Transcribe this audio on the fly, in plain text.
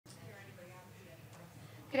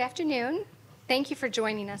Good afternoon. Thank you for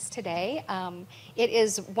joining us today. It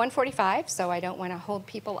is 1:45, so I don't want to hold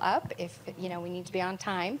people up if we need to be on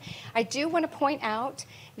time. I do want to point out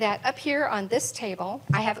that up here on this table,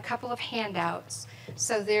 I have a couple of handouts.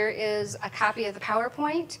 So there is a copy of the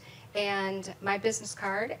PowerPoint and my business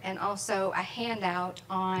card, and also a handout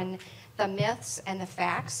on the myths and the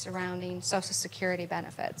facts surrounding Social Security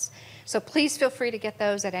benefits. So please feel free to get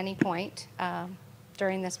those at any point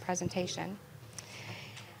during this presentation.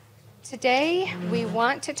 Today, we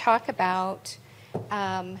want to talk about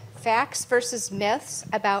facts versus myths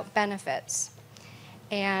about benefits.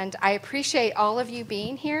 And I appreciate all of you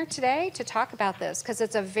being here today to talk about this because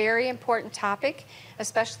it's a very important topic,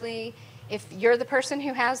 especially if you're the person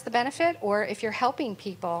who has the benefit or if you're helping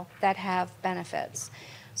people that have benefits.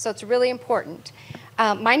 So it's really important.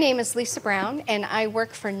 My name is Lisa Brown, and I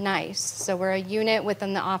work for NICE. So we're a unit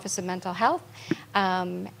within the Office of Mental Health,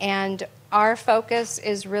 and our focus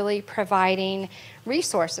is really providing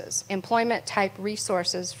resources, employment-type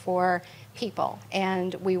resources for people.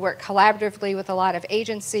 And we work collaboratively with a lot of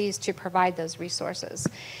agencies to provide those resources.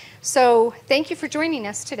 So thank you for joining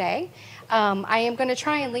us today. I am going to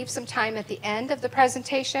try and leave some time at the end of the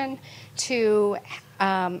presentation to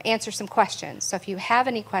answer some questions. So if you have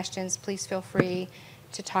any questions, please feel free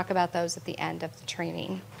to talk about those at the end of the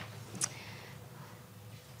training.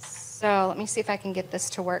 So let me see if I can get this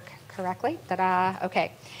to work correctly. Ta-da.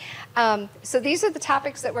 Okay. So these are the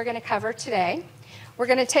topics that we're going to cover today. We're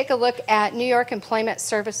going to take a look at New York Employment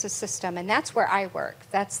Services System, and that's where I work.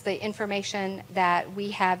 That's the information that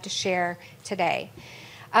we have to share today.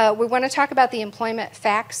 We want to talk about the employment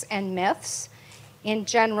facts and myths in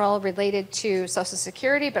general related to Social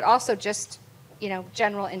Security, but also just,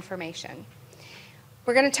 general information.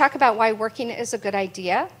 We're going to talk about why working is a good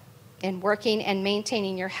idea in working and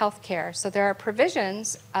maintaining your health care. So there are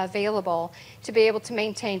provisions available to be able to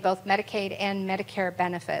maintain both Medicaid and Medicare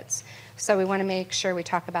benefits. So we want to make sure we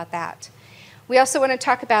talk about that. We also want to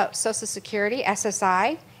talk about Social Security,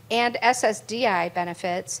 SSI, and SSDI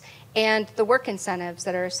benefits and the work incentives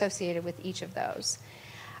that are associated with each of those.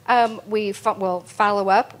 We'll follow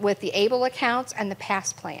up with the ABLE accounts and the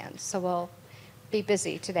PASS plans. So we'll be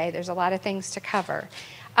busy today. There's a lot of things to cover.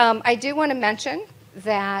 I do want to mention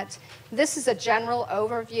that this is a general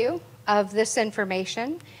overview of this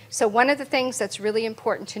information. So one of the things that's really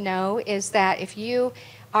important to know is that if you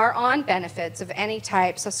are on benefits of any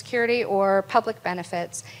type, Social Security or public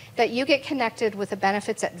benefits, that you get connected with a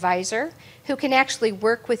benefits advisor who can actually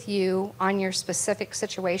work with you on your specific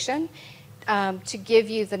situation to give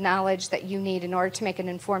you the knowledge that you need in order to make an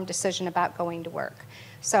informed decision about going to work.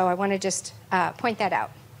 So I want to just point that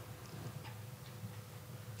out.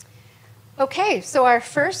 Okay, so our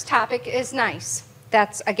first topic is NICE.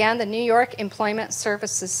 That's, again, the New York Employment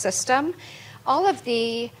Services System. All of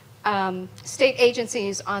the state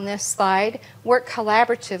agencies on this slide work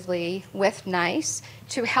collaboratively with NICE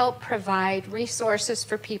to help provide resources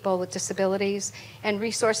for people with disabilities and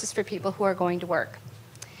resources for people who are going to work.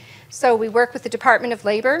 So we work with the Department of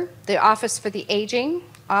Labor, the Office for the Aging,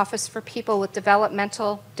 Office for People with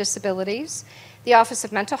Developmental Disabilities, the Office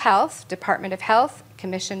of Mental Health, Department of Health,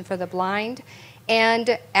 Commission for the Blind,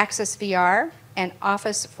 and Access VR, and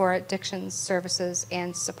Office for Addiction Services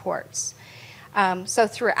and Supports. So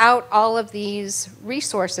throughout all of these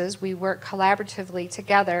resources, we work collaboratively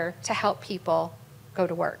together to help people go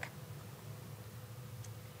to work.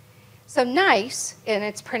 So NICE, and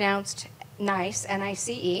it's pronounced NICE,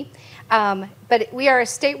 N-I-C-E, but we are a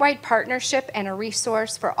statewide partnership and a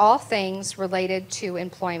resource for all things related to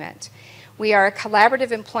employment. We are a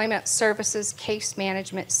collaborative employment services case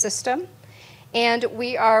management system, and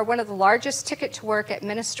we are one of the largest ticket-to-work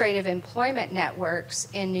administrative employment networks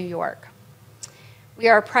in New York. We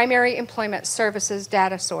are a primary employment services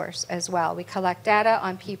data source as well. We collect data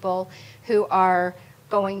on people who are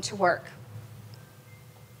going to work.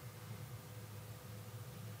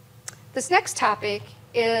 This next topic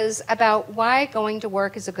is about why going to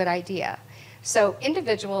work is a good idea. So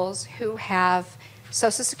individuals who have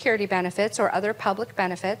Social Security benefits or other public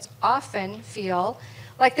benefits often feel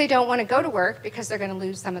like they don't want to go to work because they're going to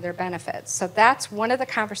lose some of their benefits. So that's one of the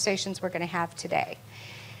conversations we're going to have today.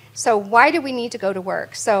 So why do we need to go to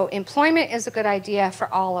work? So employment is a good idea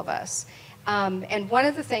for all of us. And one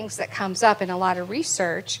of the things that comes up in a lot of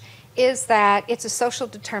research is that it's a social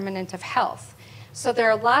determinant of health. So there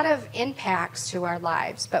are a lot of impacts to our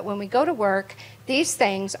lives, but when we go to work, these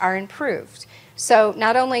things are improved. So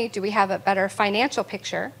not only do we have a better financial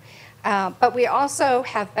picture, but we also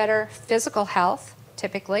have better physical health,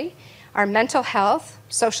 typically. Our mental health,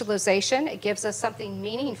 socialization, it gives us something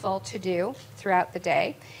meaningful to do throughout the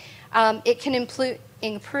day. It can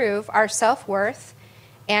improve our self-worth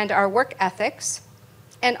and our work ethics,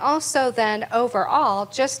 and also then overall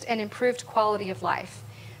just an improved quality of life.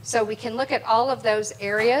 So we can look at all of those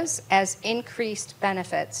areas as increased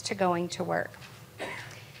benefits to going to work.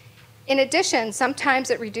 In addition, sometimes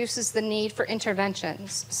it reduces the need for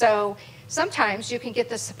interventions. So sometimes you can get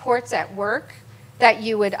the supports at work that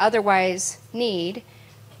you would otherwise need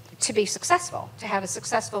to be successful, to have a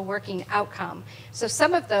successful working outcome. So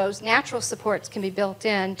some of those natural supports can be built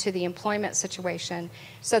into the employment situation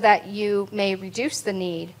so that you may reduce the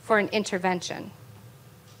need for an intervention.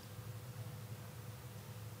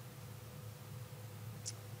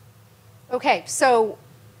 Okay, so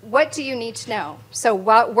what do you need to know? So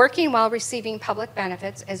working while receiving public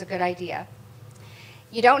benefits is a good idea.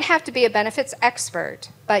 You don't have to be a benefits expert,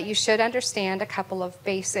 but you should understand a couple of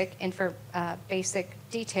basic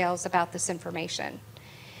details about this information.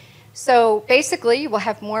 So basically, you will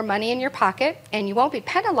have more money in your pocket, and you won't be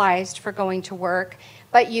penalized for going to work,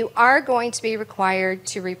 but you are going to be required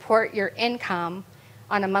to report your income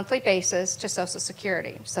on a monthly basis to Social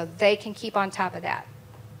Security, so they can keep on top of that.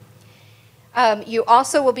 You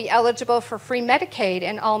also will be eligible for free Medicaid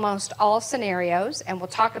in almost all scenarios, and we'll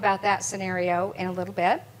talk about that scenario in a little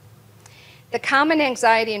bit. The common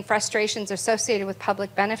anxiety and frustrations associated with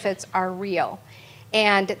public benefits are real,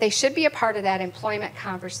 and they should be a part of that employment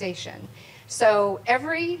conversation. So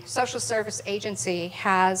every social service agency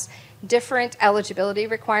has different eligibility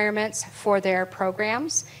requirements for their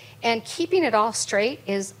programs, and keeping it all straight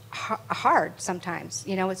is hard sometimes.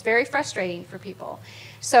 You know, it's very frustrating for people.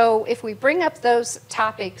 So if we bring up those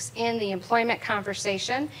topics in the employment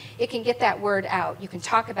conversation, it can get that word out. You can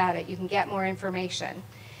talk about it. You can get more information.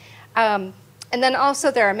 And then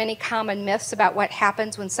also there are many common myths about what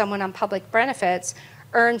happens when someone on public benefits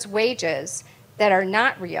earns wages that are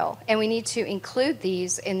not real, and we need to include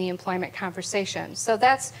these in the employment conversation. So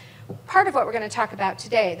that's part of what we're going to talk about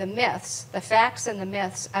today, the myths, the facts and the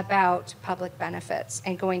myths about public benefits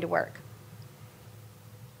and going to work.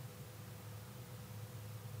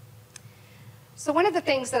 So one of the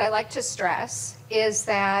things that I like to stress is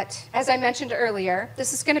that, as I mentioned earlier,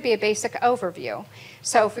 this is going to be a basic overview.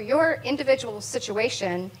 So for your individual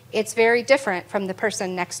situation, it's very different from the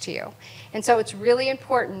person next to you. And so it's really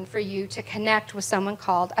important for you to connect with someone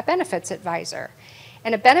called a benefits advisor.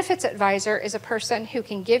 And a benefits advisor is a person who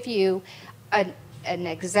can give you an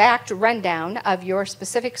exact rundown of your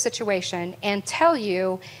specific situation and tell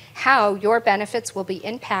you how your benefits will be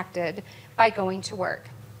impacted by going to work.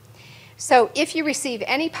 So if you receive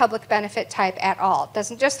any public benefit type at all, it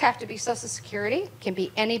doesn't just have to be Social Security, it can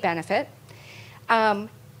be any benefit,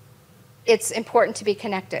 it's important to be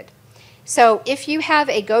connected. So if you have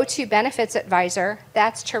a go-to benefits advisor,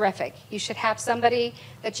 that's terrific. You should have somebody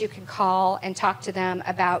that you can call and talk to them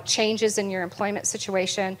about changes in your employment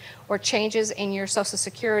situation or changes in your Social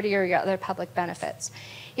Security or your other public benefits.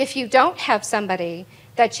 If you don't have somebody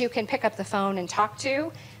that you can pick up the phone and talk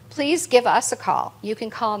to, please give us a call. You can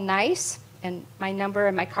call NICE, and my number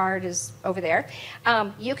and my card is over there.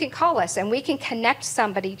 You can call us, and we can connect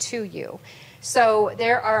somebody to you. So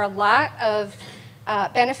there are a lot of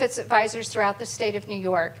benefits advisors throughout the state of New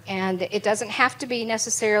York, and it doesn't have to be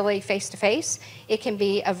necessarily face-to-face. It can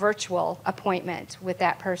be a virtual appointment with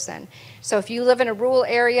that person. So if you live in a rural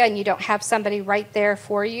area and you don't have somebody right there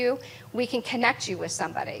for you, we can connect you with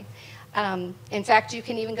somebody. In fact, you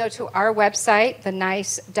can even go to our website,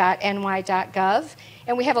 thenice.ny.gov,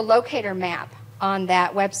 and we have a locator map on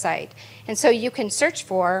that website. And so you can search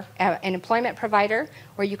for an employment provider,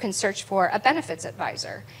 or you can search for a benefits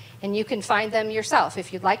advisor. And you can find them yourself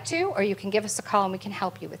if you'd like to, or you can give us a call and we can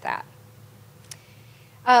help you with that.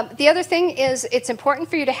 The other thing is it's important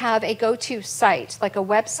for you to have a go-to site, like a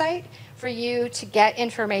website, for you to get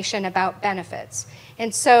information about benefits.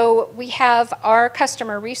 And so we have our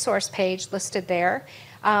customer resource page listed there.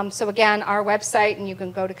 So again, our website, and you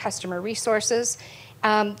can go to customer resources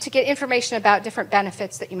to get information about different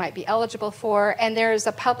benefits that you might be eligible for. And there's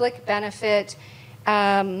a public benefit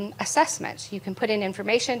assessment. You can put in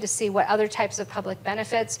information to see what other types of public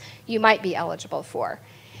benefits you might be eligible for.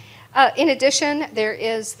 In addition, there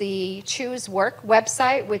is the Choose Work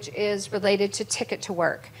website, which is related to Ticket to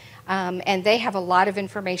Work. And they have a lot of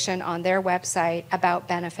information on their website about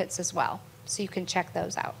benefits as well. So you can check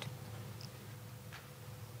those out.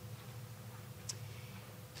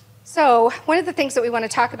 So one of the things that we want to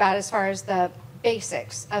talk about as far as the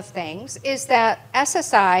basics of things is that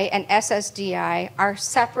SSI and SSDI are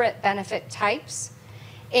separate benefit types,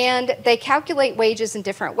 and they calculate wages in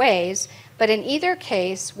different ways, but in either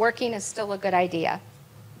case, working is still a good idea.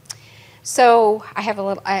 So I have a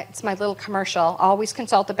little, it's my little commercial. Always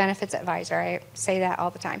consult the benefits advisor. I say that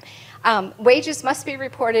all the time. Wages must be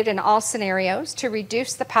reported in all scenarios to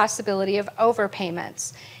reduce the possibility of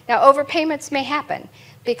overpayments. Now, overpayments may happen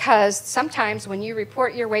because sometimes when you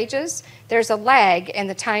report your wages, there's a lag in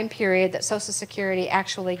the time period that Social Security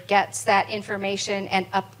actually gets that information and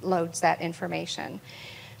uploads that information.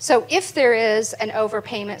 So if there is an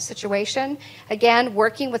overpayment situation, again,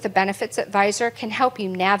 working with a benefits advisor can help you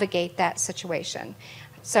navigate that situation.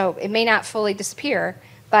 So it may not fully disappear,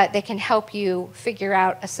 but they can help you figure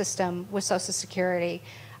out a system with Social Security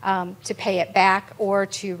to pay it back or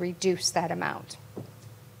to reduce that amount.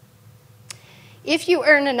 If you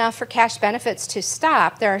earn enough for cash benefits to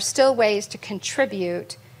stop, there are still ways to continue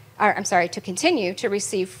to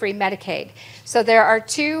receive free Medicaid. So there are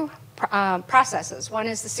two processes. One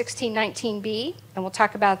is the 1619B, and we'll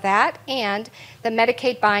talk about that, and the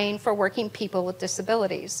Medicaid buy-in for working people with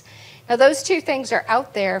disabilities. Now, those two things are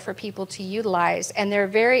out there for people to utilize, and they're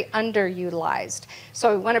very underutilized.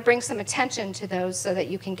 So we want to bring some attention to those so that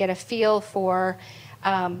you can get a feel for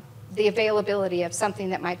the availability of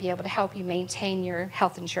something that might be able to help you maintain your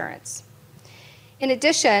health insurance. In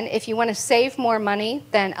addition, if you want to save more money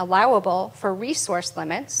than allowable for resource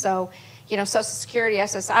limits, so Social Security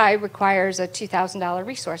SSI requires a $2,000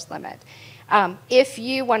 resource limit. If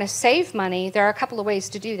you want to save money, there are a couple of ways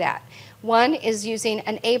to do that. One is using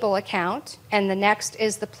an ABLE account, and the next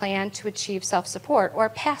is the Plan to Achieve Self-Support, or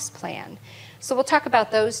PASS plan. So we'll talk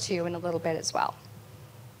about those two in a little bit as well.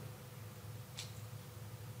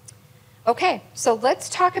 Okay, so let's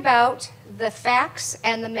talk about the facts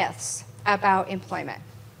and the myths about employment.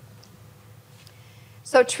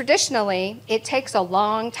 So traditionally, it takes a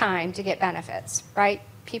long time to get benefits, right?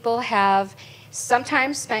 People have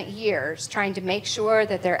sometimes spent years trying to make sure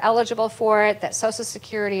that they're eligible for it, that Social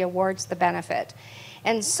Security awards the benefit.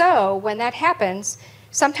 And so when that happens,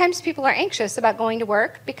 sometimes people are anxious about going to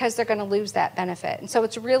work because they're going to lose that benefit. And so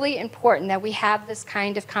it's really important that we have this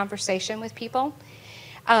kind of conversation with people.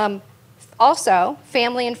 Also,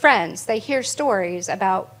 family and friends, they hear stories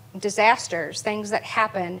about disasters, things that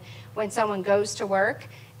happen when someone goes to work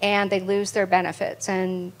and they lose their benefits,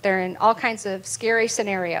 and they're in all kinds of scary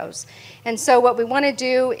scenarios. And so what we want to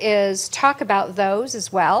do is talk about those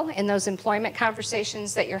as well in those employment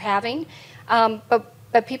conversations that you're having.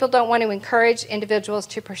 But people don't want to encourage individuals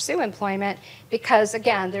to pursue employment because,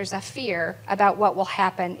 again, there's a fear about what will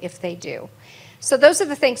happen if they do. So those are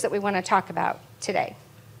the things that we want to talk about today.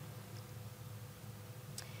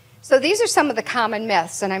 So these are some of the common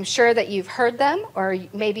myths, and I'm sure that you've heard them or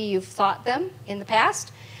maybe you've thought them in the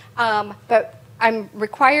past. But I'm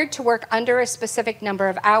required to work under a specific number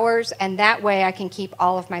of hours, and that way I can keep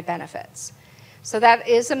all of my benefits. So that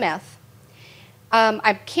is a myth.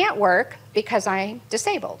 I can't work because I'm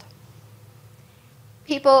disabled.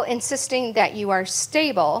 People insisting that you are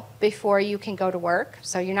stable before you can go to work,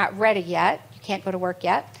 so you're not ready yet, you can't go to work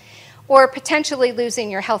yet, or potentially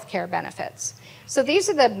losing your health care benefits. So these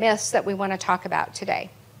are the myths that we want to talk about today.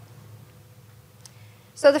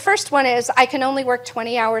 So the first one is I can only work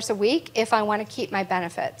 20 hours a week if I want to keep my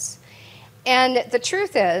benefits. And the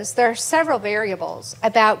truth is there are several variables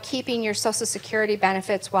about keeping your Social Security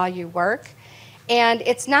benefits while you work. And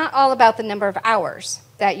it's not all about the number of hours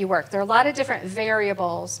that you work. There are a lot of different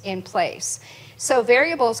variables in place. So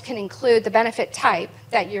variables can include the benefit type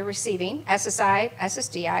that you're receiving, SSI,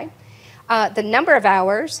 SSDI, the number of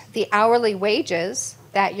hours, the hourly wages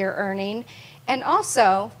that you're earning, and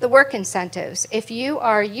also the work incentives. If you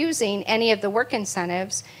are using any of the work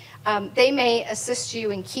incentives, they may assist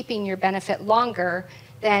you in keeping your benefit longer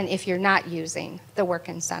than if you're not using the work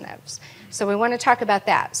incentives. So we want to talk about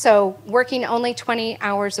that. So working only 20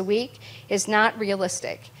 hours a week is not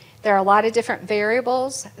realistic. There are a lot of different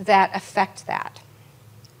variables that affect that.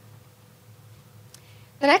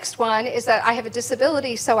 The next one is that I have a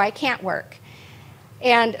disability, so I can't work.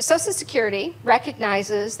 And Social Security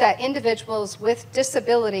recognizes that individuals with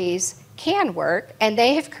disabilities can work, and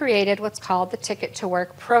they have created what's called the Ticket to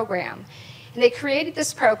Work program. And they created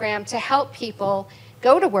this program to help people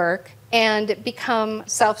go to work and become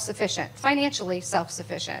self-sufficient, financially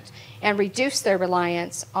self-sufficient, and reduce their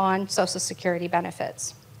reliance on Social Security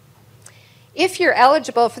benefits. If you're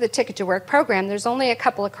eligible for the Ticket to Work program, there's only a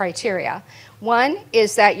couple of criteria. One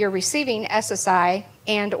is that you're receiving SSI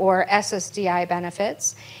and or SSDI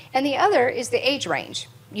benefits, and the other is the age range.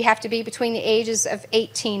 You have to be between the ages of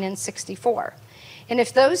 18 and 64. And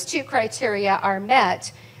if those two criteria are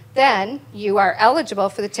met, then you are eligible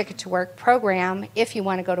for the Ticket to Work program if you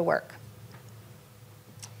want to go to work.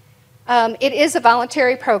 It is a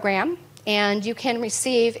voluntary program, and you can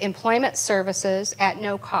receive employment services at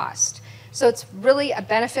no cost. So it's really a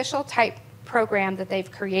beneficial type program that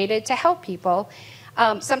they've created to help people.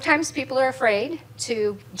 Sometimes people are afraid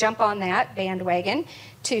to jump on that bandwagon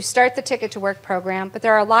to start the Ticket to Work program, but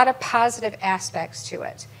there are a lot of positive aspects to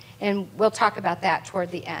it, and we'll talk about that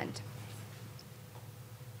toward the end.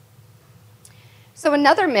 So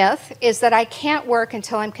another myth is that I can't work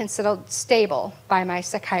until I'm considered stable by my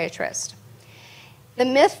psychiatrist. The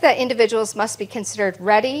myth that individuals must be considered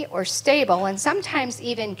ready or stable, and sometimes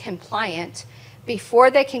even compliant,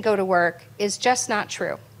 before they can go to work is just not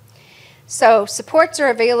true. So supports are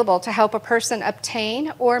available to help a person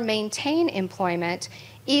obtain or maintain employment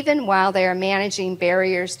even while they are managing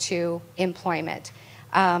barriers to employment.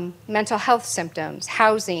 Mental health symptoms,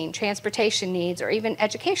 housing, transportation needs, or even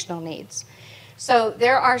educational needs. So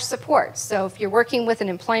there are supports. So if you're working with an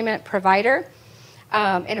employment provider,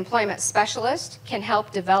 an employment specialist can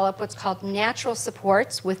help develop what's called natural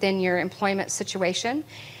supports within your employment situation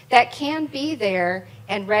that can be there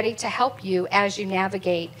and ready to help you as you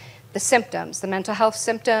navigate the symptoms, the mental health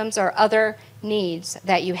symptoms or other needs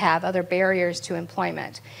that you have, other barriers to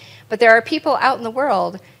employment. But there are people out in the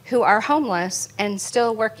world who are homeless and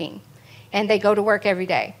still working, and they go to work every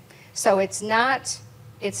day. So it's not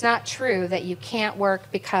true that you can't work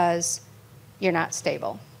because you're not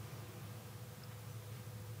stable.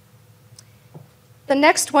 The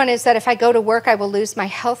next one is that if I go to work, I will lose my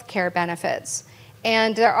health care benefits.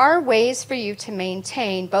 And there are ways for you to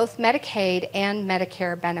maintain both Medicaid and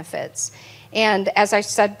Medicare benefits. And as I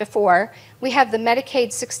said before, we have the Medicaid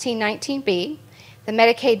 1619B, the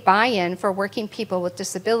Medicaid buy-in for working people with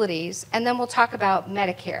disabilities, and then we'll talk about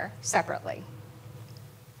Medicare separately.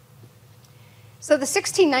 So the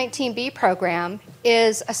 1619B program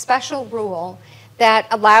is a special rule that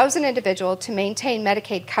allows an individual to maintain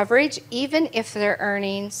Medicaid coverage even if their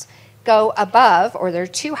earnings go above or they're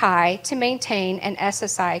too high to maintain an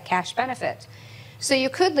SSI cash benefit. So you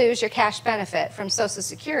could lose your cash benefit from Social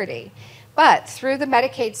Security, but through the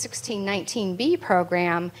Medicaid 1619B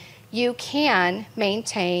program, you can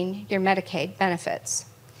maintain your Medicaid benefits.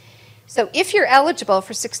 So if you're eligible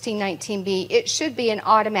for 1619B, it should be an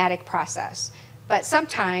automatic process, but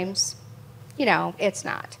sometimes, it's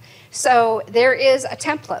not. So there is a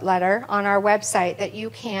template letter on our website that you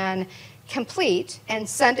can complete and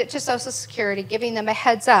send it to Social Security, giving them a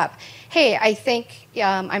heads up. Hey, I think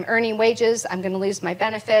I'm earning wages, I'm going to lose my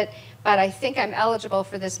benefit, but I think I'm eligible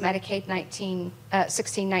for this Medicaid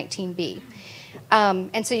 1619B.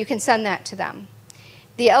 And so you can send that to them.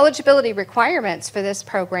 The eligibility requirements for this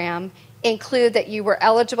program include that you were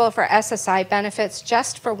eligible for SSI benefits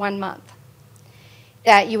just for 1 month,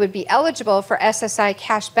 that you would be eligible for SSI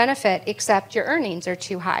cash benefit except your earnings are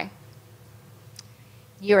too high.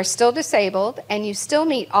 You are still disabled, and you still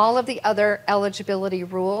meet all of the other eligibility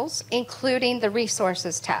rules, including the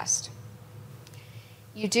resources test.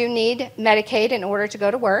 You do need Medicaid in order to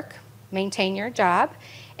go to work, maintain your job,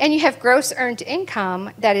 and you have gross earned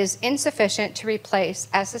income that is insufficient to replace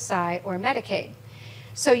SSI or Medicaid.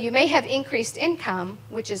 So you may have increased income,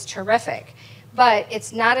 which is terrific, but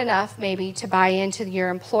it's not enough maybe to buy into your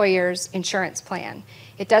employer's insurance plan.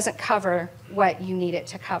 It doesn't cover what you need it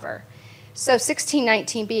to cover. So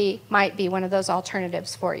 1619B might be one of those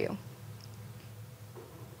alternatives for you.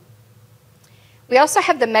 We also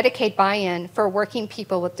have the Medicaid buy-in for working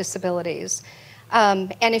people with disabilities.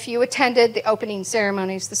 And if you attended the opening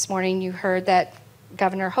ceremonies this morning, you heard that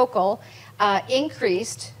Governor Hochul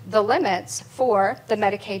increased the limits for the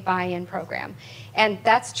Medicaid buy-in program. And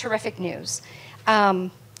that's terrific news.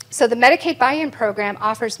 So the Medicaid buy-in program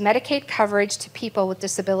offers Medicaid coverage to people with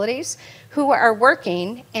disabilities who are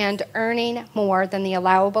working and earning more than the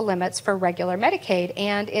allowable limits for regular Medicaid,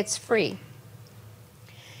 and it's free.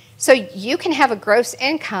 So you can have a gross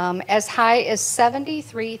income as high as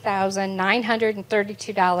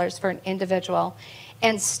 $73,932 for an individual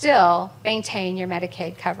and still maintain your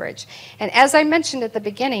Medicaid coverage. And as I mentioned at the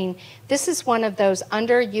beginning, this is one of those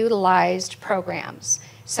underutilized programs.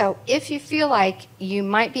 So if you feel like you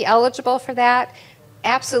might be eligible for that,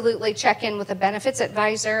 absolutely check in with a benefits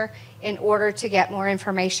advisor in order to get more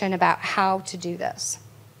information about how to do this.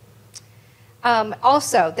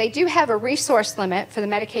 Also, they do have a resource limit for the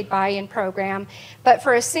Medicaid buy-in program, but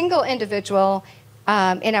for a single individual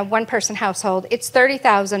in a one-person household, it's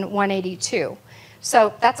 $30,182.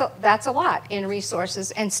 So that's a lot in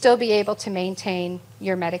resources and still be able to maintain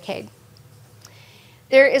your Medicaid.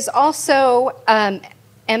 There is also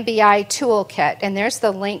MBI toolkit, and there's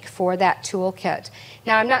the link for that toolkit.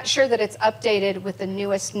 Now, I'm not sure that it's updated with the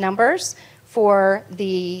newest numbers for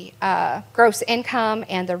the gross income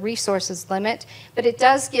and the resources limit, but it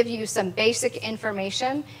does give you some basic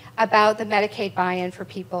information about the Medicaid buy-in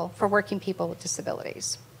for working people with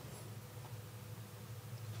disabilities.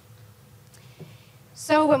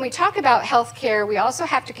 So when we talk about health care, we also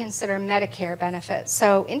have to consider Medicare benefits.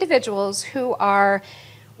 So individuals who are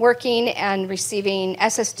working and receiving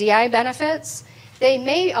SSDI benefits, they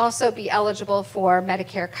may also be eligible for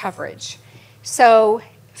Medicare coverage. So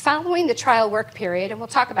following the trial work period, and we'll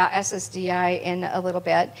talk about SSDI in a little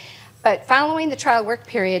bit, but following the trial work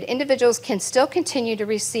period, individuals can still continue to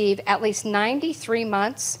receive at least 93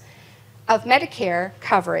 months of Medicare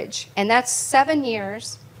coverage, and that's 7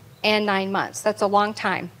 years and 9 months. That's a long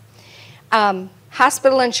time.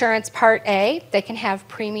 Hospital insurance Part A, they can have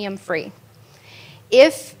premium free.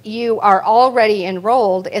 If you are already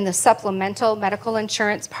enrolled in the supplemental medical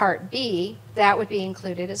insurance Part B, that would be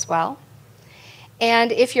included as well.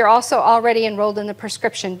 And if you're also already enrolled in the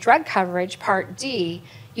prescription drug coverage Part D,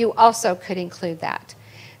 you also could include that.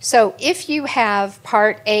 So if you have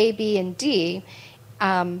Part A, B, and D,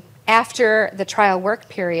 after the trial work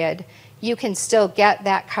period, you can still get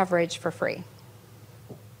that coverage for free.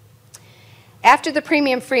 After the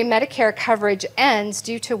premium-free Medicare coverage ends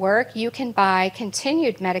due to work, you can buy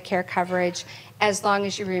continued Medicare coverage as long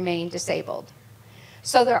as you remain disabled.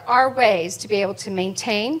 So there are ways to be able to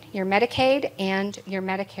maintain your Medicaid and your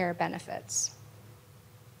Medicare benefits.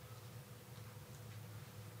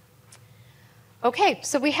 Okay,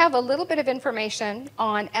 so we have a little bit of information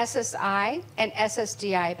on SSI and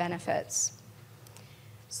SSDI benefits.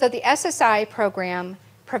 So the SSI program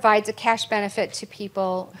provides a cash benefit to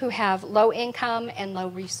people who have low income and low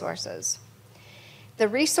resources. The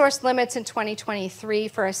resource limits in 2023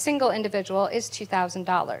 for a single individual is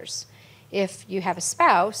 $2,000. If you have a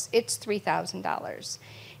spouse, it's $3,000.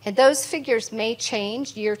 And those figures may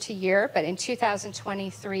change year to year, but in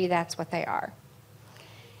 2023, that's what they are.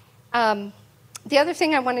 The other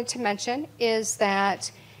thing I wanted to mention is that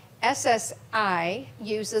SSI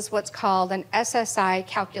uses what's called an SSI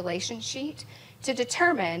calculation sheet to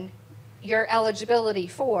determine your eligibility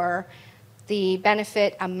for the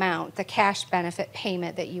benefit amount, the cash benefit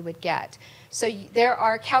payment that you would get. So there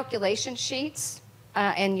are calculation sheets,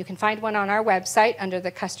 and you can find one on our website under the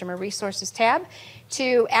Customer Resources tab,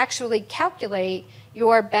 to actually calculate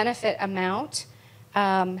your benefit amount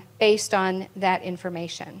based on that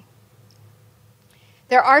information.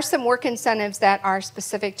 There are some work incentives that are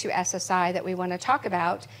specific to SSI that we want to talk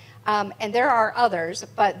about, and there are others,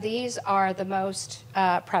 but these are the most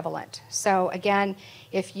prevalent. So again,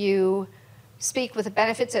 if you speak with a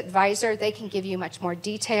benefits advisor, they can give you much more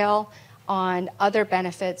detail on other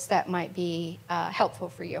benefits that might be helpful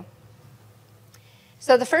for you.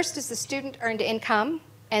 So the first is the student earned income,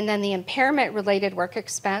 and then the impairment-related work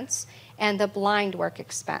expense, and the blind work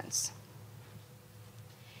expense.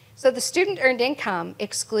 So the student earned income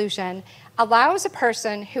exclusion allows a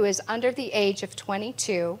person who is under the age of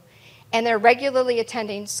 22 and they're regularly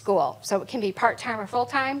attending school. So it can be part-time or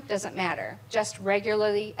full-time, doesn't matter, just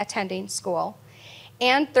regularly attending school.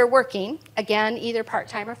 And they're working, again, either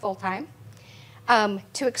part-time or full-time,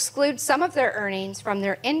 to exclude some of their earnings from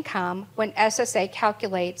their income when SSA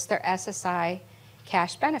calculates their SSI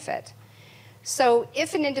cash benefit. So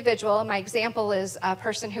if an individual, my example is a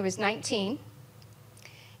person who is 19,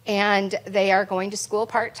 and they are going to school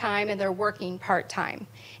part-time and they're working part-time.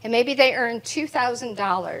 And maybe they earn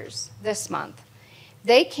 $2,000 this month.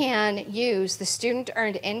 They can use the student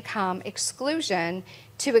earned income exclusion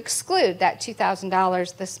to exclude that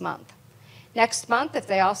 $2,000 this month. Next month, if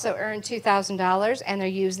they also earn $2,000 and they're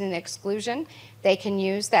using the exclusion, they can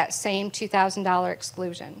use that same $2,000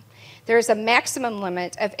 exclusion. There is a maximum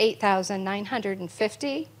limit of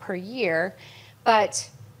 $8,950 per year, but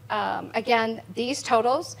again, these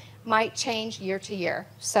totals might change year to year.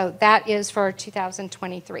 So that is for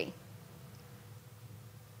 2023.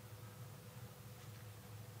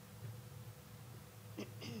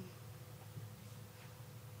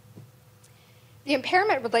 The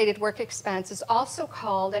impairment-related work expense is also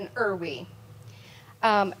called an IRWE.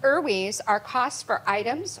 IRWEs are costs for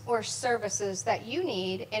items or services that you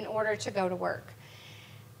need in order to go to work.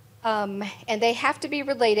 And they have to be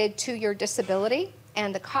related to your disability,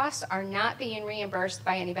 and the costs are not being reimbursed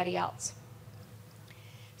by anybody else.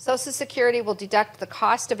 Social Security will deduct the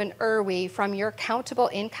cost of an IRWE from your countable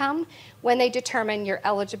income when they determine your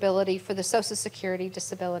eligibility for the Social Security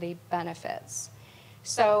disability benefits.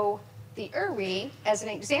 So the IRWE, as an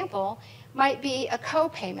example, might be a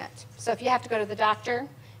co-payment. So if you have to go to the doctor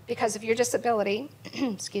because of your disability,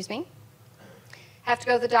 excuse me, have to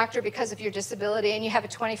go to the doctor because of your disability and you have a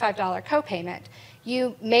 $25 copayment,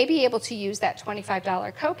 you may be able to use that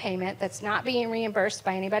 $25 copayment that's not being reimbursed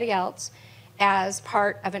by anybody else as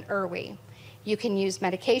part of an IRWE. You can use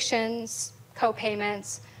medications,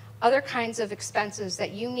 co-payments, other kinds of expenses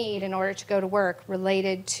that you need in order to go to work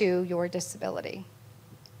related to your disability.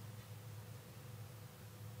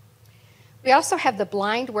 We also have the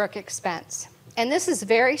blind work expense, and this is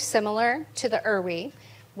very similar to the IRWE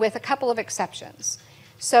with a couple of exceptions.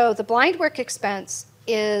 So the blind work expense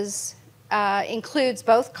includes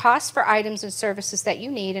both costs for items and services that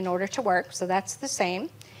you need in order to work, so that's the same.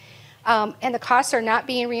 And the costs are not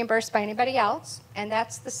being reimbursed by anybody else, and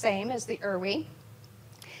that's the same as the IRWE.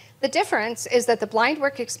 The difference is that the blind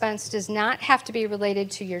work expense does not have to be related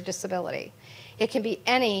to your disability. It can be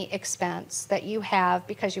any expense that you have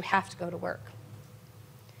because you have to go to work.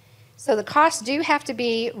 So the costs do have to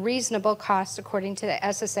be reasonable costs according to the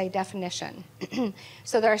SSA definition.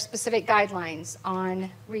 So there are specific guidelines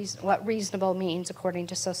on what reasonable means according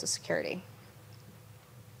to Social Security.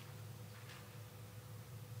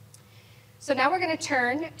 So now we're going to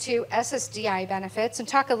turn to SSDI benefits and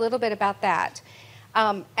talk a little bit about that.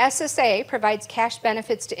 SSA provides cash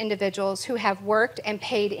benefits to individuals who have worked and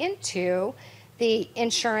paid into the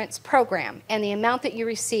insurance program, and the amount that you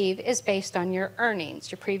receive is based on your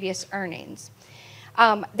earnings, your previous earnings.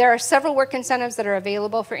 There are several work incentives that are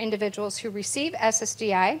available for individuals who receive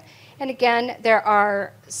SSDI, and again, there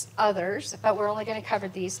are others, but we're only going to cover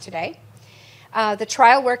these today. The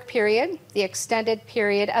trial work period, the extended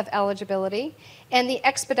period of eligibility, and the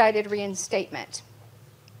expedited reinstatement.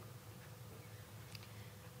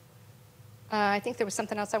 I think there was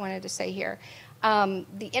something else I wanted to say here.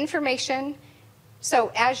 The information,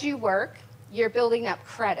 so as you work, you're building up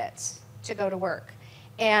credits to go to work.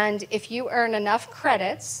 And if you earn enough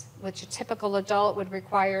credits, which a typical adult would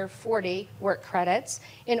require 40 work credits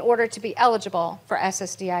in order to be eligible for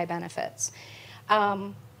SSDI benefits.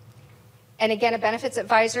 And again, a benefits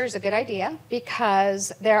advisor is a good idea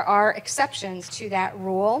because there are exceptions to that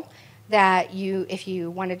rule that if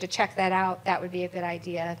you wanted to check that out, that would be a good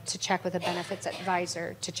idea to check with a benefits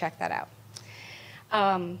advisor to check that out.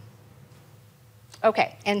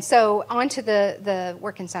 Okay, and so on to the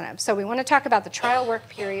work incentive. So we want to talk about the trial work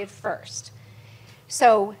period first.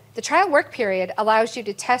 So the trial work period allows you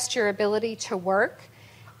to test your ability to work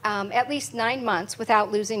at least 9 months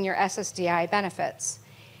without losing your SSDI benefits.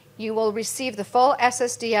 You will receive the full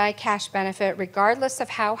SSDI cash benefit regardless of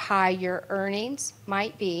how high your earnings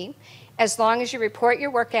might be, as long as you report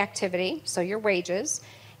your work activity, so your wages,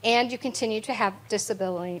 and you continue to have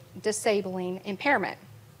disabling impairment.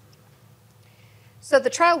 So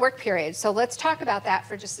the trial work period, so let's talk about that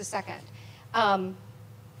for just a second.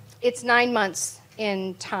 It's 9 months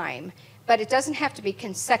in time, but it doesn't have to be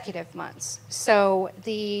consecutive months. So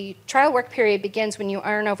the trial work period begins when you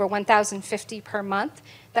earn over $1,050 per month.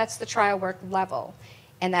 That's the trial work level,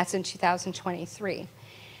 and that's in 2023.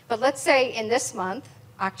 But let's say in this month,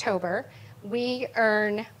 October, we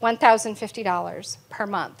earn $1,050 per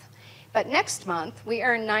month. But next month, we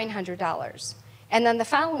earn $900. And then the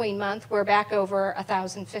following month, we're back over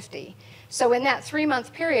 $1,050. So in that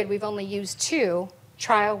 3-month period, we've only used 2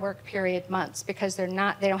 trial work period months because they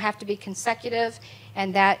don't have to be consecutive,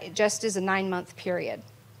 and that just is a 9-month period.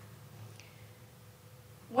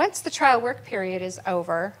 Once the trial work period is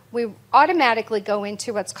over, we automatically go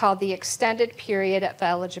into what's called the extended period of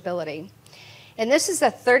eligibility. And this is a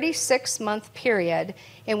 36-month period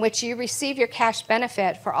in which you receive your cash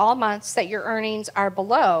benefit for all months that your earnings are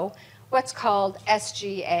below what's called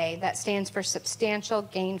SGA. That stands for Substantial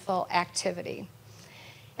Gainful Activity.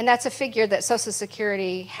 And that's a figure that Social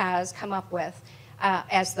Security has come up with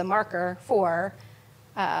as the marker for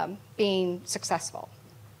being successful.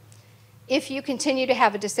 If you continue to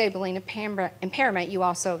have a disabling impairment, you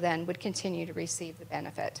also then would continue to receive the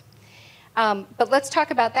benefit. But let's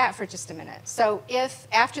talk about that for just a minute. So if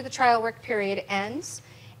after the trial work period ends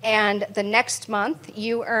and the next month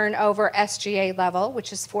you earn over SGA level,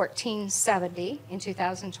 which is $1,470 in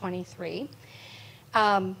 2023,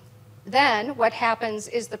 then what happens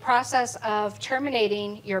is the process of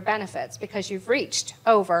terminating your benefits because you've reached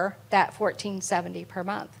over that $1,470 per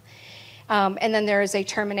month. And then there is a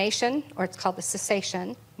termination, or it's called the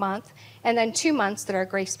cessation month, and then 2 months that are a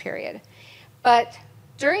grace period. But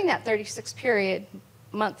during that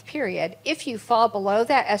 36-month period, if you fall below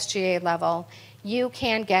that SGA level, you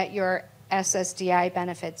can get your SSDI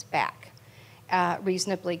benefits back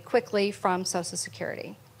reasonably quickly from Social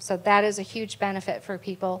Security. So that is a huge benefit for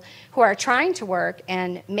people who are trying to work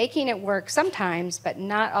and making it work sometimes, but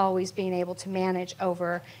not always being able to manage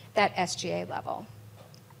over that SGA level.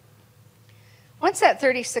 Once that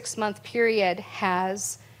 36-month period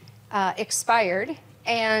has expired,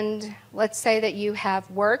 and let's say that you have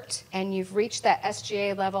worked and you've reached that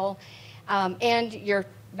SGA level and your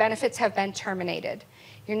benefits have been terminated.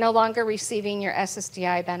 You're no longer receiving your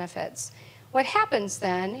SSDI benefits. What happens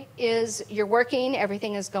then is you're working,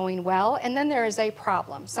 everything is going well, and then there is a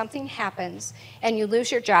problem. Something happens, and you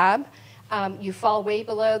lose your job. You fall way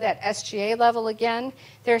below that SGA level again.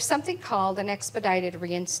 There's something called an expedited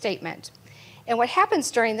reinstatement. And what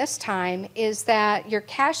happens during this time is that your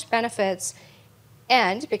cash benefits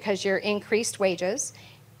end because you're increased wages.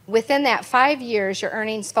 Within that 5 years, your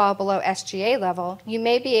earnings fall below SGA level, you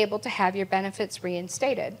may be able to have your benefits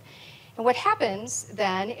reinstated. And what happens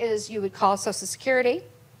then is you would call Social Security,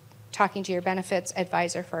 talking to your benefits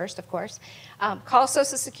advisor first, of course, call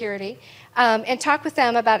Social Security and talk with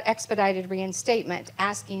them about expedited reinstatement,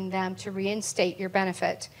 asking them to reinstate your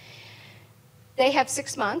benefit. They have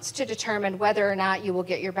 6 months to determine whether or not you will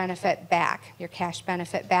get your benefit back, your cash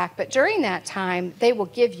benefit back. But during that time, they will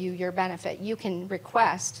give you your benefit. You can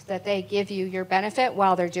request that they give you your benefit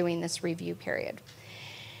while they're doing this review period.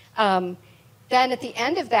 Then at the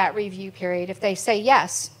end of that review period, if they say,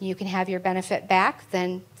 yes, you can have your benefit back,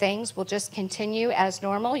 then things will just continue as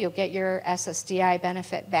normal. You'll get your SSDI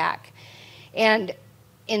benefit back. And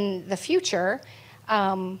in the future,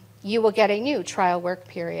 you will get a new trial work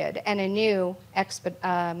period and a new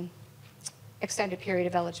extended period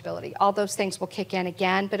of eligibility. All those things will kick in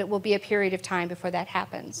again, but it will be a period of time before that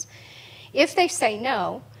happens. If they say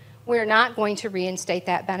no, we're not going to reinstate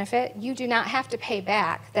that benefit, you do not have to pay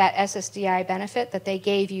back that SSDI benefit that they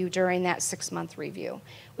gave you during that 6-month review,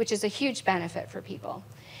 which is a huge benefit for people.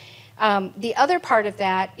 The other part of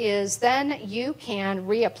that is then you can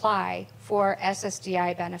reapply for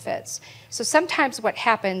SSDI benefits. So sometimes what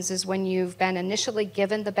happens is when you've been initially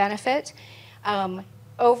given the benefit,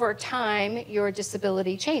 over time your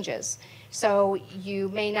disability changes. So you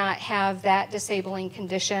may not have that disabling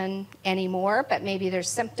condition anymore, but maybe there's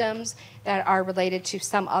symptoms that are related to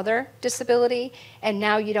some other disability, and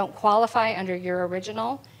now you don't qualify under your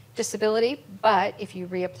original disability, but if you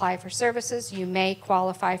reapply for services, you may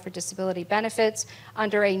qualify for disability benefits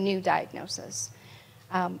under a new diagnosis.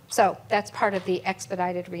 So that's part of the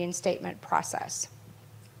expedited reinstatement process.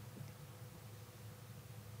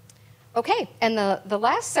 Okay, and the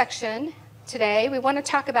last section today, we want to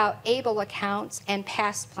talk about ABLE accounts and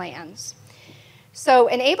PASS plans. So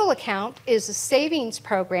an ABLE account is a savings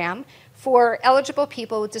program for eligible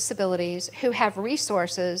people with disabilities who have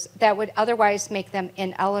resources that would otherwise make them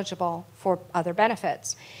ineligible for other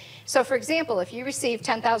benefits. So for example, if you receive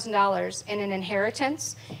 $10,000 in an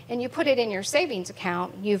inheritance and you put it in your savings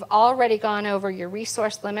account, you've already gone over your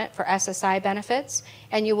resource limit for SSI benefits,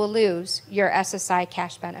 and you will lose your SSI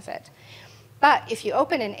cash benefit. But if you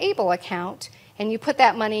open an ABLE account and you put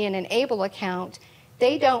that money in an ABLE account,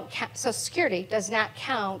 they don't count, Social Security does not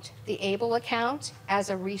count the ABLE account as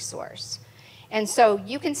a resource. And so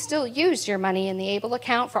you can still use your money in the ABLE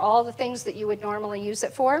account for all the things that you would normally use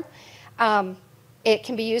it for. It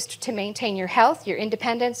can be used to maintain your health, your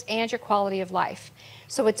independence, and your quality of life.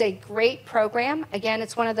 So it's a great program. Again,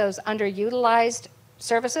 it's one of those underutilized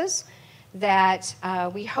services that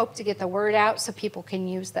we hope to get the word out so people can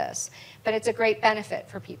use this. But it's a great benefit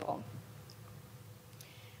for people.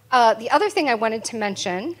 The other thing I wanted to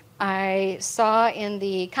mention, I saw in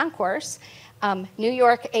the concourse, New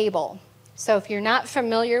York ABLE. So if you're not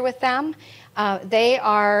familiar with them, they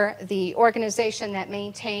are the organization that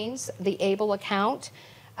maintains the ABLE account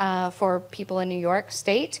for people in New York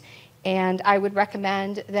State, and I would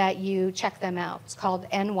recommend that you check them out. It's called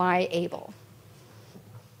NY ABLE.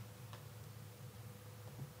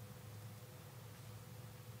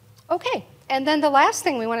 Okay, and then the last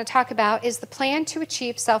thing we want to talk about is the Plan to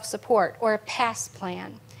Achieve Self-Support, or a PASS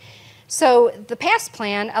plan. So the PASS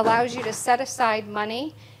plan allows you to set aside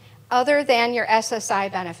money other than your SSI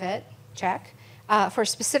benefit, check, for a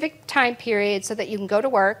specific time period so that you can go to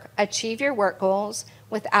work, achieve your work goals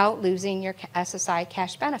without losing your SSI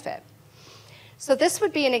cash benefit. So this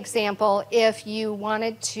would be an example if you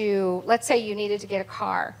wanted to, let's say you needed to get a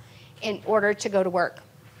car in order to go to work.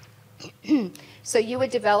 So you would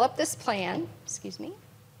develop this plan, excuse me.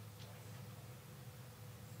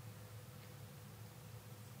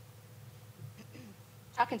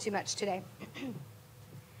 Talking too much today.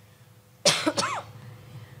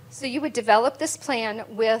 So you would develop this plan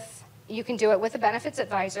with, you can do it with a benefits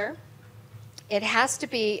advisor. It has to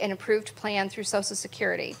be an approved plan through Social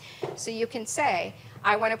Security. So you can say,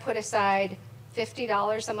 I want to put aside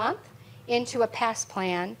 $50 a month into a PASS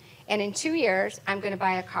plan, and in 2 years, I'm going to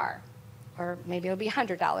buy a car. Or maybe it'll be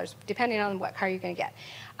 $100, depending on what car you're going to get.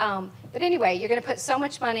 But anyway, you're going to put so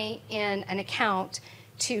much money in an account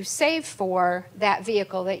to save for that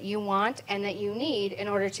vehicle that you want and that you need in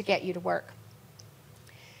order to get you to work.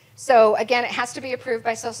 So again, it has to be approved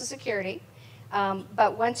by Social Security.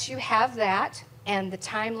 But once you have that and the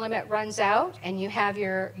time limit runs out and you have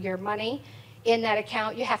your money in that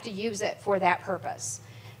account, you have to use it for that purpose.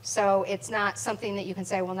 So it's not something that you can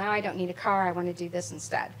say, well, now I don't need a car, I want to do this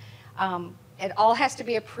instead. It all has to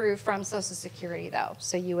be approved from Social Security, though,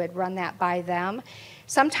 so you would run that by them.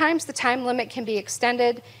 Sometimes the time limit can be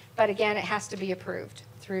extended, but again, it has to be approved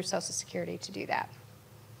through Social Security to do that.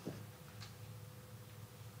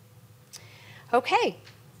 Okay.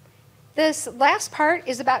 This last part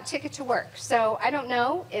is about Ticket to Work. So I don't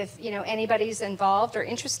know if anybody's involved or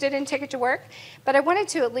interested in Ticket to Work, but I wanted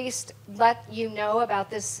to at least let you know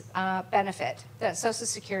about this benefit that Social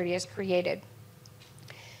Security has created.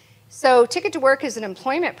 So Ticket to Work is an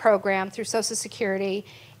employment program through Social Security,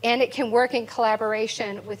 and it can work in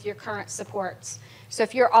collaboration with your current supports. So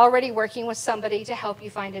if you're already working with somebody to help you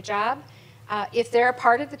find a job, if they're a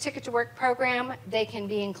part of the Ticket to Work program, they can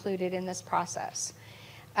be included in this process.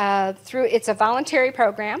 It's a voluntary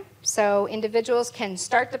program, so individuals can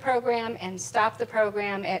start the program and stop the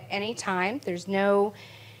program at any time. There's no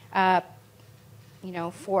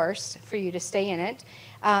force for you to stay in it.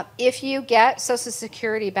 If you get Social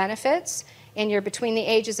Security benefits and you're between the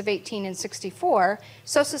ages of 18 and 64,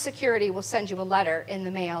 Social Security will send you a letter in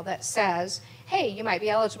the mail that says, hey, you might be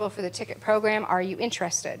eligible for the ticket program, are you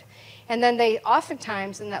interested? And then they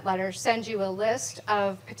oftentimes in that letter send you a list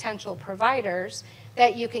of potential providers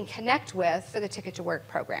that you can connect with for the Ticket to Work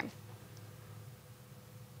program.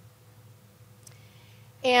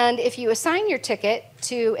 And if you assign your ticket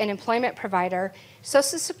to an employment provider,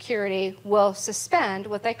 Social Security will suspend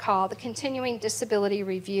what they call the continuing disability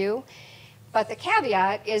review. But the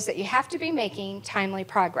caveat is that you have to be making timely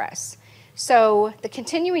progress. So the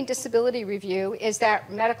continuing disability review is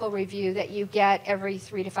that medical review that you get every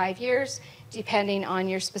 3 to 5 years, depending on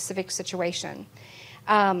your specific situation.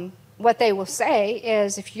 What they will say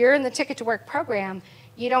is if you're in the Ticket to Work program,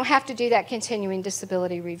 you don't have to do that continuing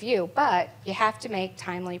disability review, but you have to make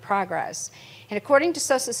timely progress. And according to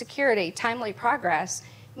Social Security, timely progress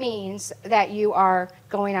means that you are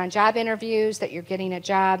going on job interviews, that you're getting a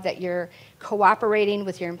job, that you're cooperating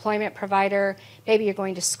with your employment provider, maybe you're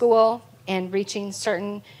going to school and reaching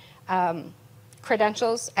certain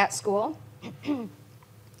credentials at school.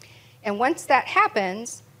 And once that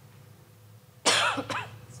happens,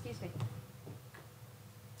 excuse me,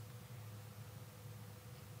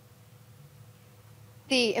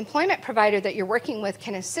 the employment provider that you're working with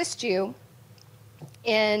can assist you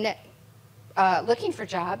in looking for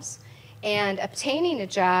jobs and obtaining a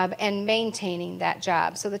job and maintaining that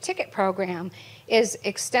job. So the ticket program is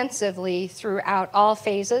extensively throughout all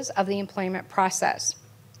phases of the employment process.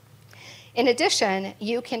 In addition,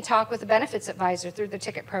 you can talk with a benefits advisor through the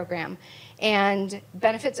ticket program, and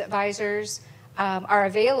benefits advisors are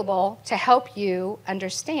available to help you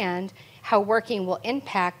understand how working will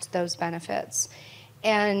impact those benefits.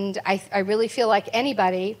 And I really feel like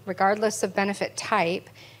anybody, regardless of benefit type,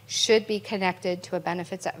 should be connected to a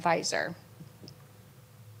benefits advisor.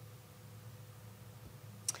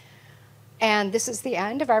 And this is the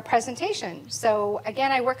end of our presentation. So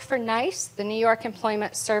again, I work for NICE, the New York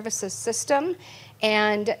Employment Services System,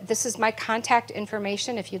 and this is my contact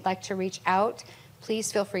information. If you'd like to reach out,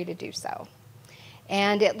 please feel free to do so.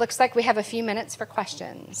 And it looks like we have a few minutes for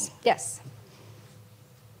questions. Yes?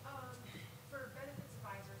 For benefits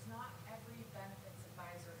advisors, not every benefits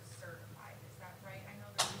advisor is certified. Is that right? I know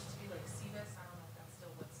there used to be like CVIS. I don't know if that's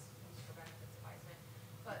still what's used for benefits advisement.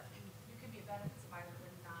 But you can be a benefits advisor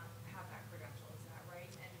but not have that credential. Is that right?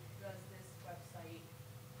 And does this website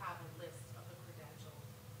have a list of the credentialed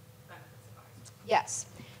benefits advisors? Yes.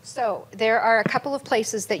 So there are a couple of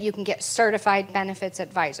places that you can get certified benefits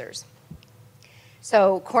advisors.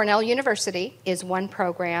 So Cornell University is one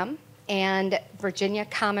program, and Virginia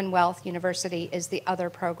Commonwealth University is the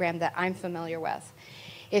other program that I'm familiar with.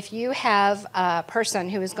 If you have a person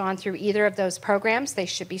who has gone through either of those programs, they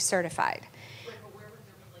should be certified. Wait, but where would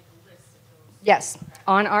there be like a list of those? Yes,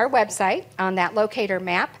 on our website, on that locator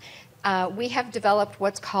map, we have developed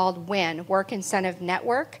what's called WIN, Work Incentive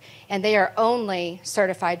Network, and they are only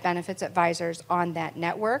certified benefits advisors on that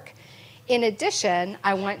network. In addition,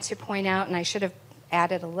 I want to point out, and I should have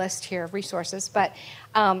added a list here of resources, but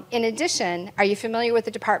in addition, are you familiar with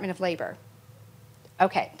the Department of Labor?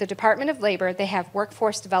 Okay, the Department of Labor, they have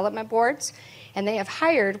workforce development boards, and they have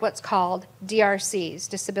hired what's called DRCs,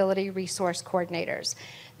 Disability Resource Coordinators.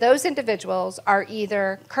 Those individuals are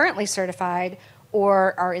either currently certified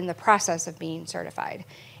or are in the process of being certified.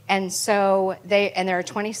 And so there are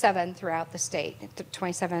 27 throughout the state,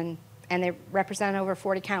 27 and they represent over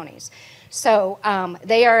 40 counties. So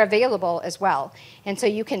they are available as well. And so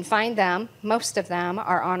you can find them. Most of them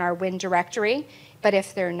are on our WIN directory. But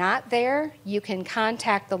if they're not there, you can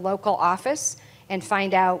contact the local office and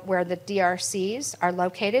find out where the DRCs are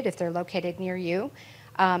located, if they're located near you,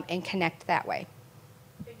 and connect that way.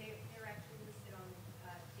 They're actually listed on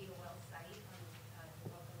DOL site, on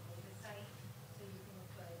the Welcome Data site, so you can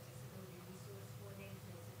look at disability resource coordinator.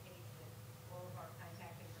 There's a page with all of our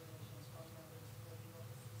contact information, phone numbers, where the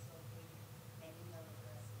office is located, and email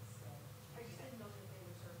addresses. So I just didn't know that they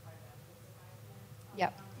were certified benefits advisement.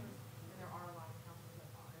 Yep. Counselors, and there are a lot of counselors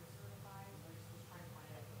that aren't certified. I just was trying to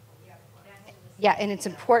find out. that's a list. Yeah, and it's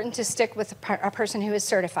important to stick with a person who is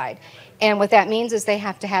certified. And what that means is they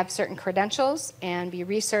have to have certain credentials and be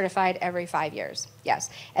recertified every 5 years. Yes.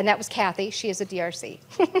 And that was Kathy. She is a DRC.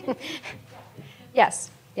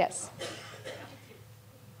 Yes, yes.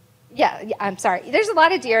 Yeah, I'm sorry. There's a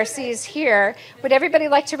lot of DRCs here. Would everybody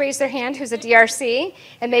like to raise their hand who's a DRC?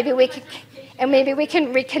 And maybe we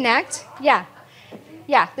can reconnect? Yeah.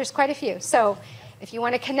 Yeah, there's quite a few. So if you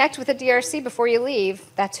want to connect with a DRC before you leave,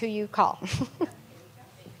 that's who you call.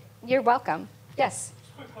 You're welcome. Yes.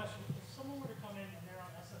 Just a quick question. If someone were to come in and they're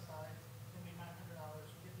on SSI, they make $900,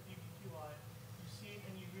 you get the BPQI, you see it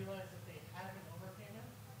and you realize that they have an overpayment,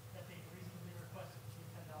 that they reasonably requested to be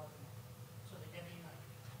 $10 a month. So they get 89,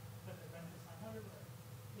 but their benefit's 900, whatever.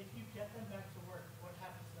 If you get them back to work, what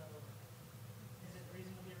happens to that overpayment? Is it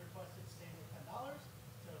reasonably requested stay with $10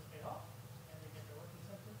 till it's paid off and they get their work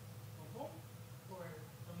incentive, boom, boom? Or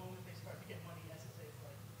the moment they start to get money, SSA is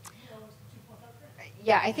like, you know, it's 2.5 grand.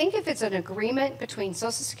 Yeah, I think if it's an agreement between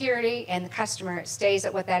Social Security and the customer, it stays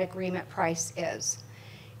at what that agreement price is.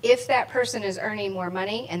 If that person is earning more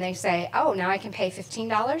money and they say, oh, now I can pay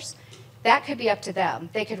 $15, that could be up to them.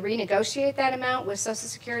 They could renegotiate that amount with Social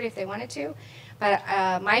Security if they wanted to. But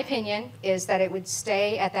my opinion is that it would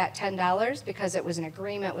stay at that $10 because it was an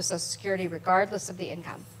agreement with Social Security regardless of the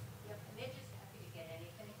income. Yep, and they're just happy to get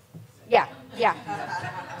anything. Yeah, yeah.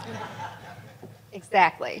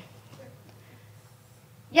 Exactly.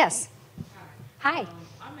 Yes. Hi.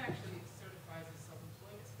 I'm actually certified as a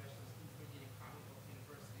self-employment specialist through Virginia Commonwealth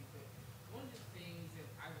University, but one of the things that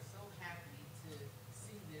I was so happy to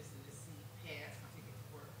see this and to see pass and take it to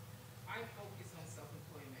work, I focus on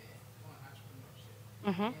self-employment, on entrepreneurship.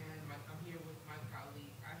 Mm-hmm. And I'm here with my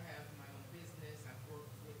colleague. I have my own business. I've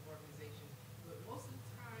worked with organizations, but most of the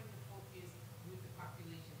time the focus with the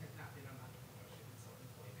population has not been on entrepreneurship and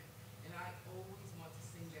self-employment. And I always want to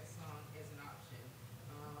sing that song as an option.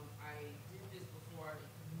 I did this before I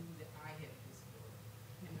knew that I had a disability.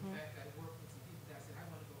 And in fact, I worked with some people that said, I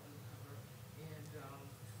want to go undercover and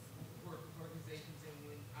work with organizations. And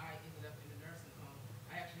when I ended up in a nursing home,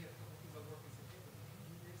 I actually had a couple of people I worked with said, hey, can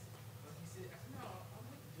you do this? He said, I said, no, I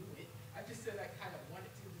wouldn't do it. I just said I kind of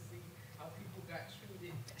wanted to see how people got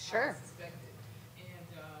treated. Sure. How I suspected. And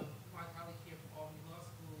my colleague here from Albany Law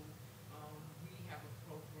School, we have a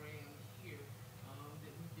program here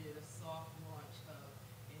that we did a soft launch of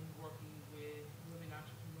in working with women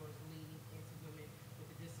entrepreneurs leading into women with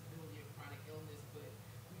a disability or chronic illness, but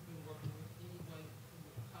we've been working with anyone who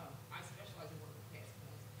would come. I specialize in working with PASS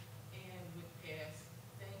plans. And with PASS,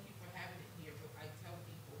 thank you for having it here, but I tell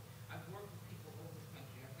people, I've worked with people over the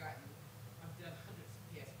country. I've done hundreds of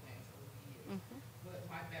PASS plans over the years. Mm-hmm. But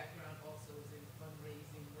my background also is in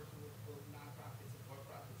fundraising, working with both nonprofits and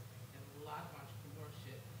for-profits, and a lot of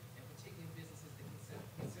entrepreneurship, and particularly businesses that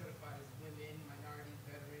get certified as women, minority,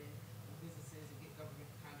 veteran businesses, and get government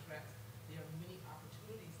contracts. There are many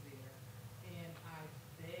opportunities there, and I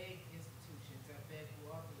beg institutions, I beg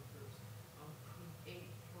lawmakers, create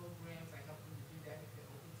programs. I help them to do that if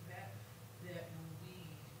they're open to that, that will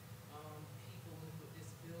lead people with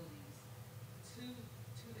disabilities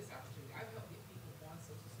to this opportunity. I've helped get people on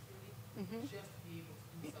Social Security Mm-hmm. just to be able to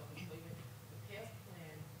do self-employment. The PASS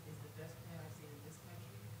plan is the best plan I've seen in this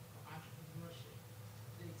country for entrepreneurship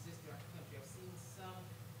that exists throughout the country. I've seen some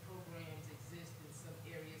programs exist in some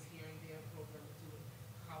areas here and there, a program or two in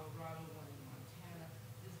Colorado, one in Montana.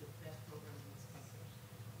 This is the best program in this country.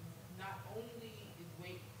 Not only is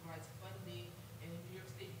WAIT provides funding, and in New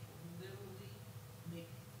York State, people literally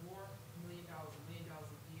make $4 million, $1 million a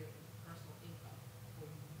year in personal income for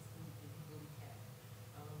people who really have.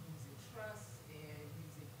 Using trusts and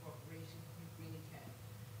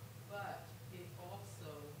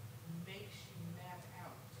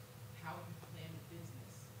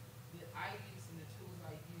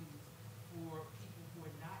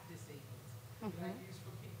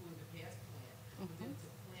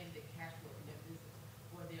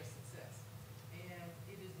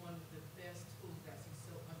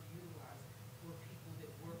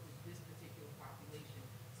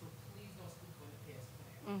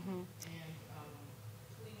And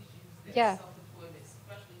please use that Yeah. self-employment,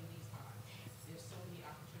 especially in these times. There's so many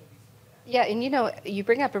opportunities for that. Yeah, and you know, you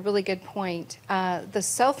bring up a really good point. The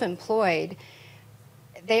self-employed,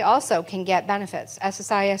 they also can get benefits,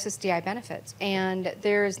 SSI, SSDI benefits. And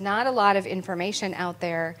there's not a lot of information out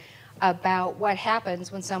there about what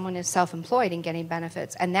happens when someone is self-employed and getting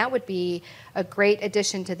benefits. And that would be a great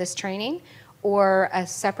addition to this training or a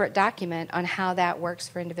separate document on how that works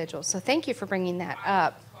for individuals. So thank you for bringing that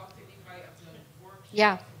up. Talk to anybody, I've done workshops,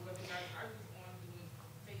 Yeah. webinars. I was on doing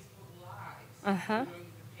Facebook Lives Uh-huh. during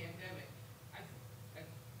the pandemic.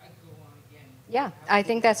 I go on again. Yeah, I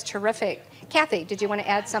think that's terrific. Kathy, did you want to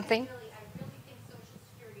add something? I really think Social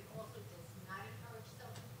Security also does not encourage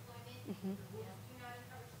self-employment. Mm-hmm. The rules do not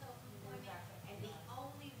encourage self-employment. And the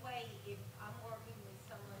only way, if I'm working with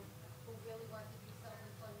someone who really wants to do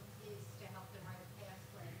self-employment, is to help them write a pass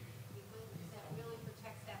plan. Because that really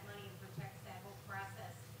protects that money and protects that whole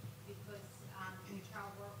process. Because your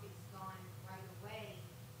child work is gone right away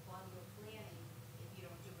while you're planning if you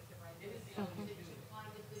don't do it the right way. So to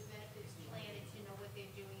find a good benefits plan and to know what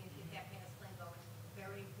they're doing and get that pass plan going,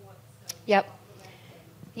 very important. So Yep.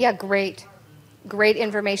 Yeah, great. Great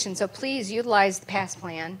information. So please utilize the PASS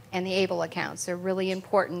plan and the ABLE accounts. They're a really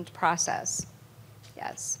important process.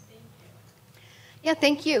 Yes. Yeah,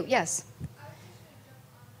 thank you. Yes. I was just going to jump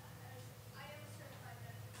on that as I am a certified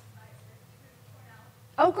benefits advisor through Cornell.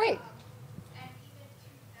 Oh, great. And even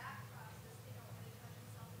through that process, they don't really touch on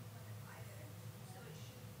self-employment either. So it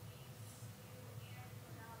should be you and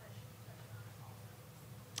Cornell that should be touching on it also.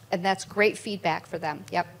 And that's great feedback for them.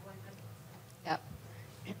 Yep. Yep.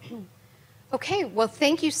 Okay, well,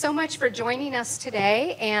 thank you so much for joining us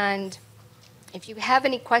today. And if you have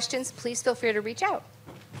any questions, please feel free to reach out.